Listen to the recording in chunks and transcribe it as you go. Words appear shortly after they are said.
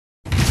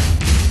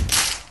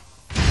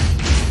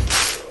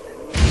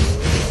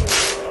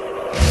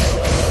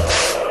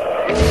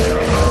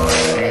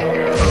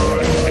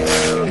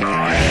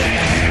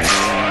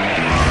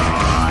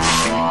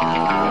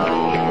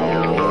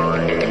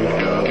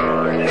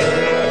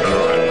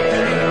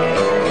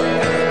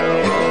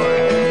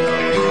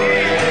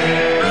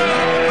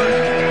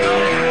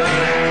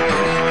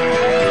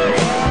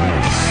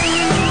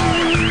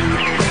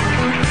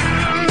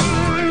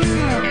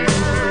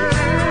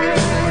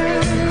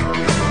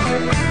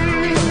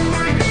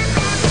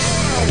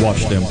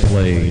Watch them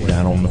play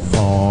down on the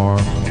farm,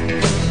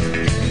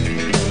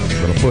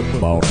 with a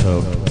football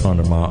tucked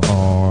under my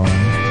arm.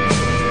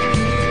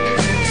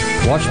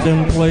 Watch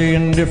them play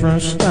in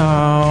different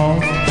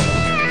styles.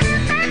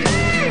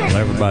 Well,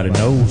 everybody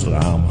knows that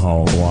I'm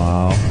hog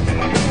wild.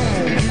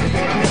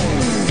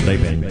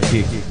 They've been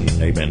kicked and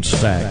they've been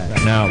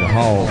stacked. Now the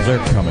hogs,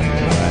 they're coming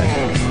back.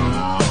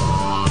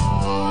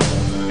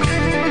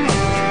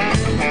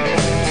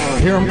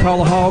 Hear them call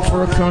the hogs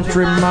for a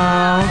country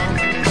mile.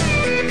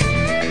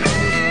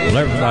 Well,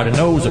 everybody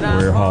knows that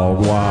we're hog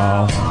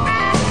wild.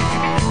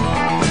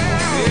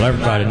 Well,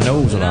 everybody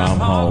knows that I'm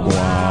hog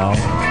wild.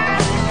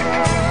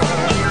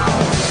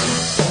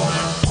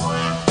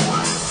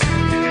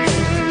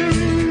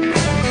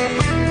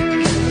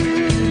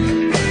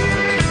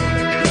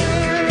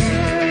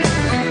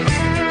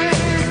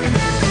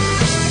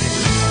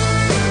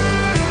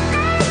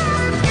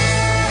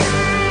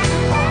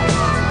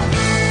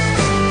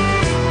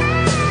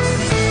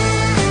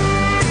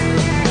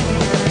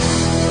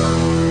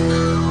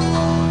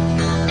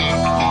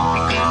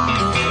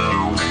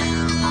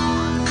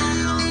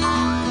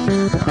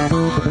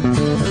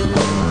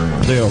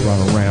 They'll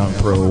run around,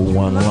 throw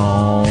one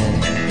long,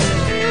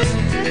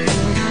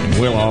 and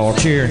we'll all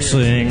cheer and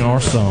sing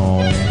our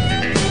song.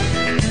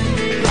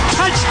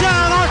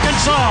 Touchdown,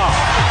 Arkansas!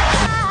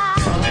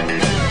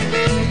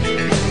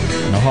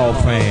 And the Hog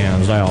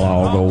fans, they'll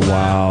all go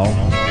wild.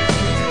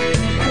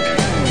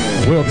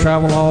 We'll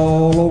travel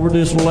all over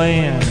this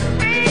land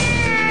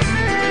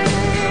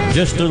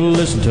just to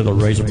listen to the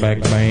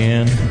Razorback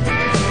band.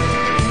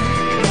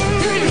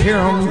 Hear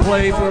them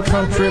play for a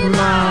country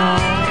mile.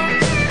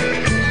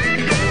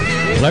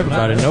 Well,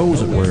 everybody knows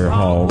that we're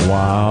hog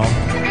wild.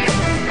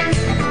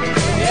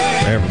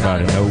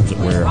 Everybody knows that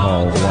we're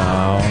hog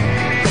wild.